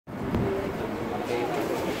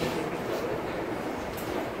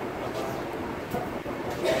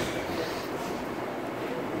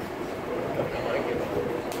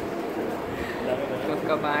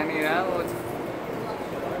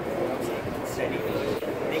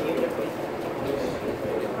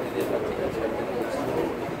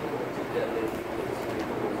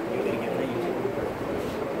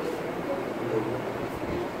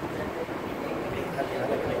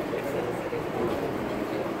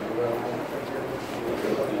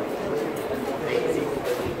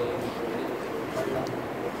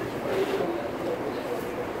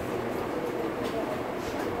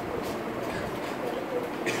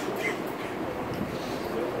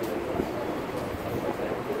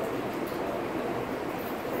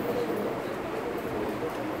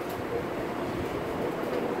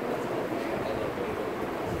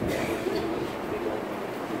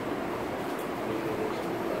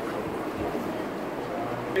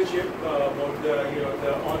About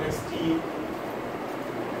the honesty.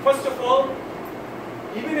 First of all,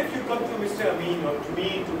 even if you come to Mr. Amin or to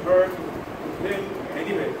me, to her, to him,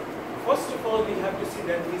 anyway, first of all we have to see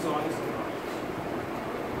that he's honest or not.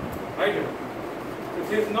 Right? If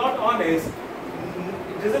he's not honest,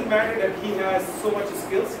 it doesn't matter that he has so much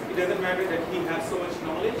skills. It doesn't matter that he has so much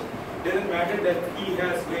knowledge. It doesn't matter that he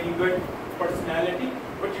has very good personality,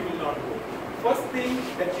 but you will not go. First thing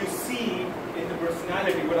that you see in the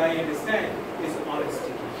personality, what I understand, is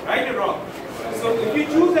honesty. Right or wrong? So if you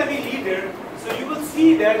choose any leader, so you will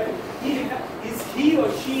see that he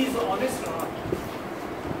or she is honest or not.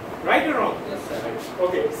 Right or wrong? Yes, sir.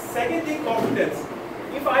 Okay. Second thing, confidence.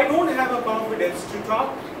 If I don't have a confidence to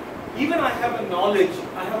talk, even I have a knowledge,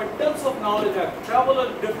 I have a tons of knowledge, I've traveled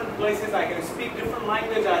to different places, I can speak different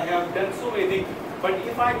language, I have done so many things, but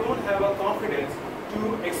if I don't have a confidence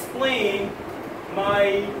to explain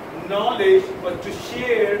my knowledge or to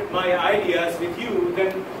share my ideas with you,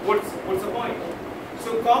 then what's the point?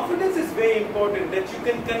 So confidence is very important, that you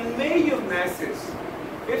can convey your message.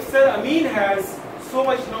 If Sir Amin has so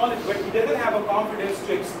much knowledge but he doesn't have a confidence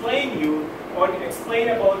to explain you or to explain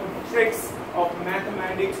about tricks of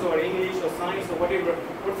mathematics or English or science or whatever,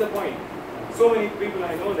 what's the point? So many people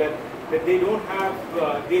I know that they don't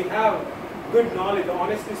have, they have good knowledge.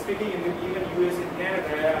 Honestly speaking, in even US and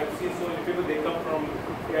Canada, I've seen so many people, they come from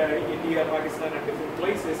India, Pakistan and different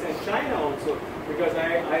places, and China also, because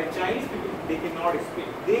Chinese people, they cannot speak.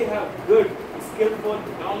 They have good, skillful,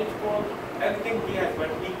 knowledgeable, everything he has, but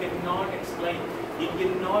he cannot explain. He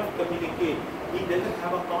cannot communicate. He doesn't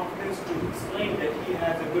have a confidence to explain that he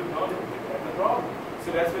has a good knowledge. That's the problem.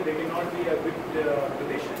 So that's why they cannot be a good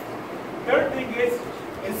position. Third thing is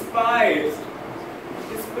inspires.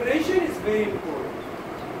 Inspiration is very important.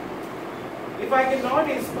 If I cannot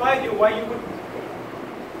inspire you, why you would?